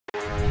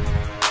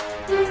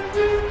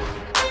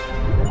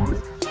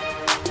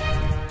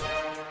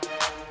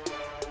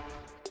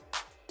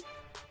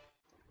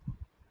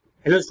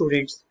Hello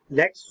students,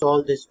 let's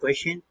solve this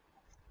question.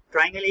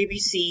 Triangle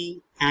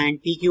ABC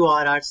and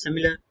PQR are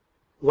similar.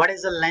 What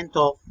is the length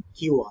of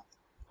QR?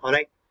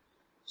 Alright.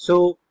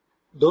 So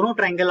दोनों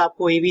triangle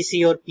आपको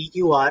ABC और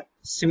PQR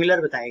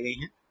similar बताए गए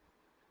हैं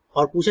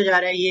और पूछा जा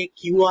रहा है ये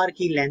QR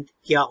की लेंथ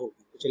क्या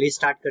होगी। तो चलिए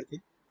स्टार्ट करते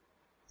हैं।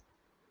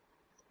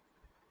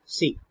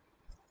 सी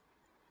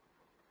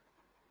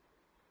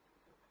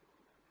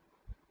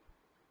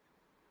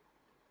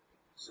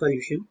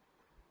solution.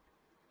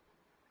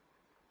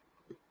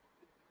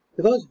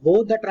 Because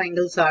both the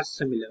triangles are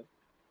similar,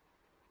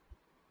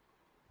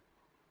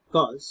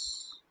 because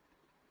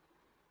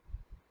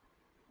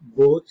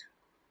both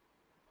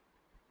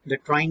the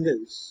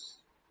triangles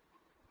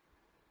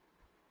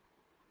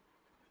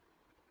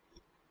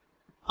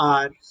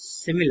are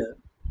similar,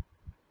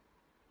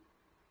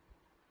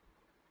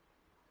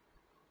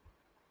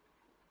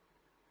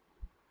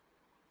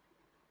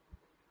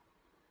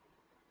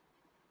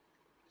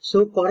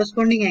 so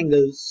corresponding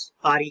angles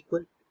are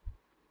equal.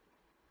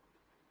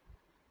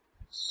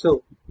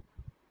 So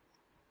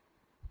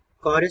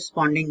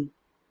corresponding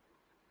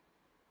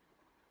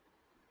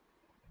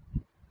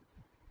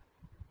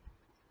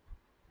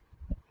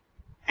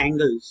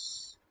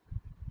angles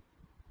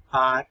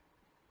are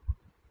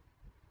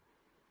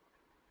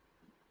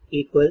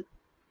equal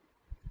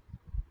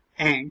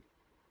and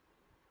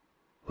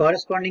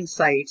corresponding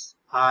sides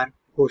are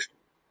proportional.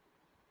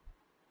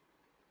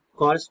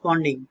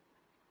 Corresponding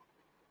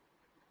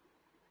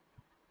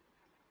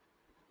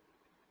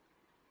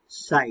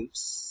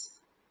sides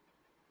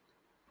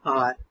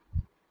are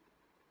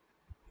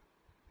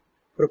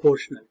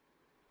proportional.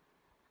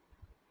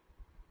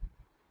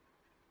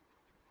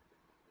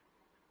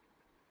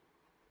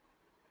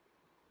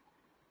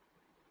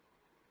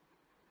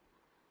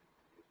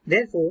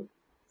 Therefore,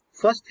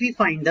 first we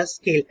find the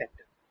scale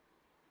factor.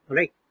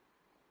 Alright.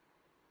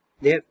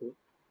 Therefore,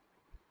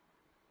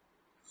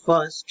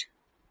 first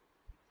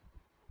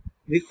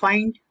we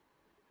find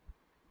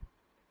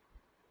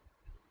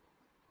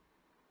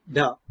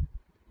the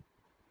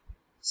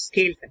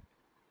scale factor.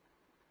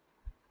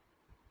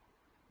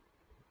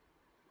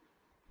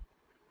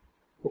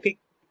 Okay.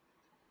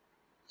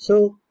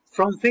 So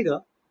from figure,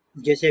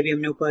 जैसे अभी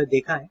हमने ऊपर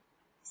देखा है,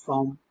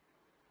 from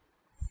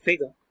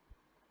figure,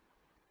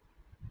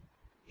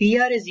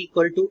 PR is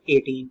equal to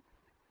 18.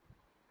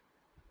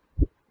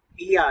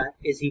 PR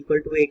is equal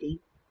to 18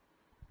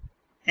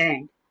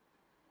 and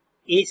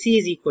AC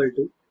is equal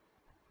to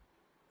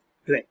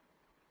 12.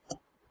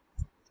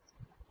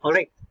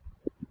 Alright.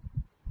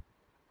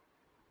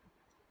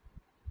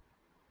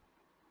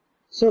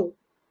 So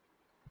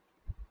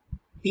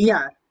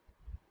PR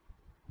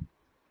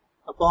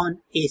upon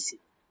AC,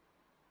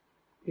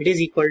 it is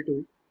equal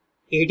to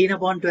 18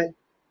 upon 12.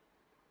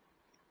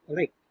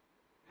 Alright.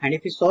 And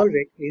if we solve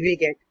it, we will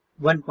get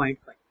 1.5.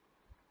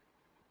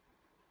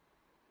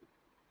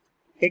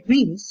 It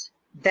means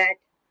that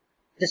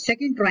the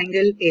second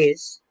triangle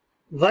is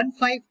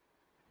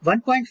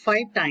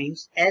 1.5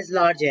 times as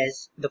large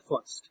as the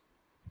first.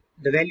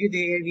 The value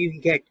there we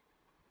will get,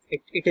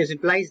 it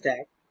implies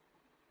that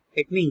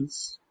it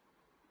means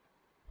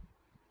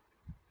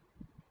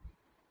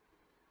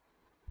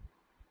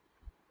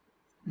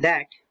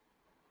that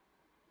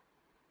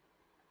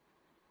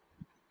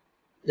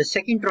the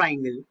second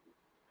triangle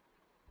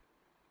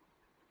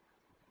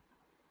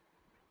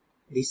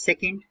is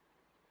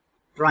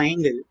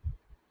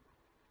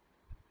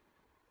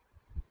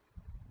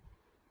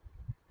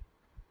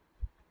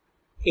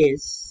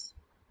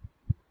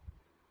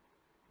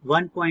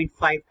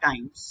 1.5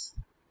 times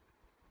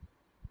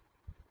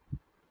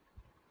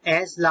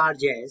as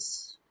large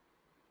as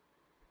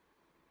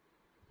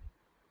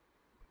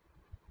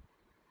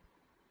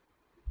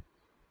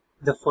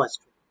the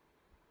first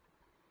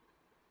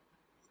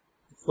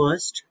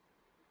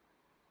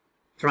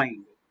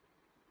triangle.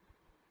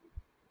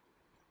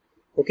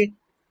 Okay,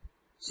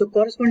 so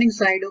corresponding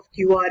side of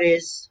QR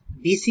is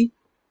BC.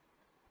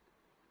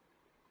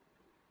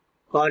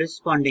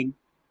 Corresponding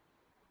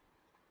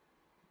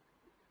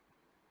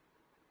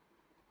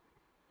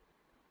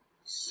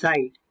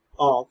side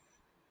of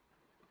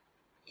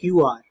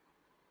QR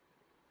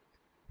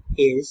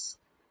is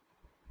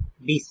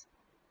BC.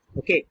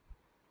 Okay,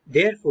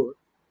 therefore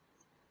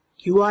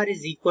QR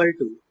is equal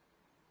to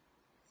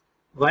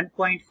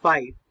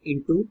 1.5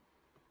 into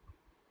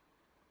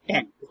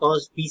 10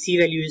 because BC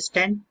value is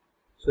 10,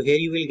 so here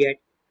you will get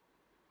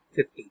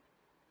 50.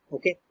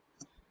 Okay,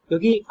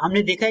 क्योंकि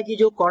हमने देखा है कि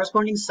जो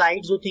corresponding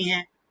sides होती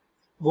हैं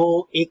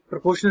वो एक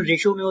proportional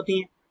ratio में होती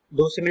हैं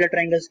दो similar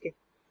triangles के,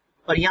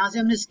 और यहाँ से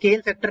हमने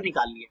scale factor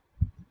निकाल लिया।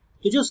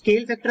 तो जो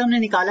scale factor हमने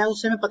निकाला है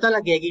उससे हमें पता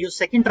लग गया कि जो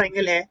second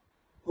triangle है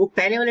वो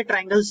पहले वाले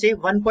triangle से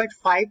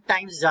 1.5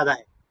 times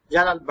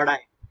ज्यादा बड़ा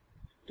है।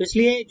 तो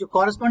इसलिए जो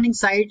corresponding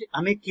side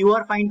हमें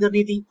QR फाइंड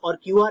करनी थी और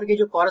QR के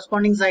जो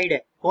corresponding side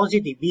है कौन सी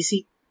थी,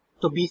 BC।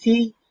 तो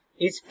BC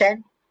is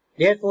 10,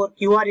 therefore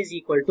QR is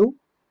equal to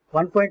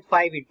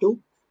 1.5 into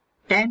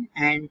 10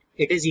 and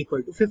it is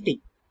equal to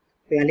 50.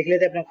 तो यहाँ लिख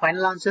लेते हैं अपना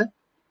final answer.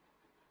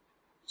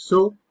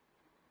 So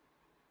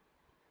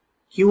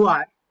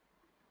QR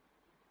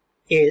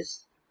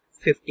is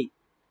 50.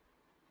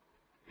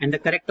 And the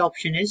correct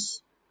option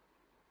is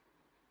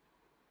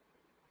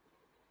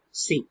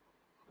C.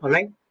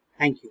 Alright,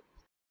 thank you.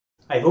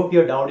 I hope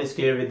your doubt is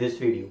clear with this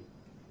video.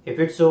 If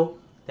it's so,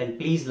 then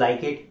please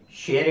like it,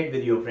 share it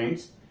with your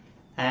friends.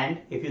 And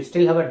if you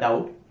still have a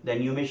doubt,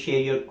 then you may share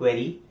your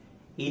query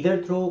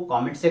either through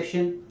comment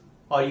section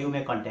or you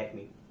may contact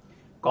me.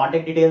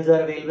 Contact details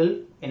are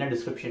available in a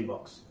description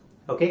box.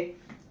 Okay.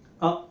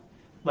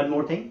 One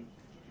more thing.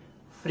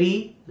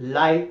 Free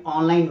live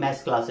online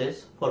maths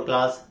classes for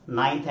class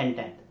 9th and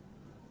 10th.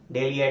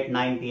 Daily at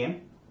 9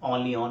 PM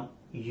only on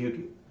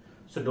YouTube.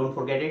 So don't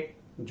forget it.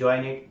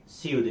 Join it.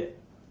 See you there.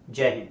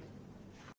 Jai Hind.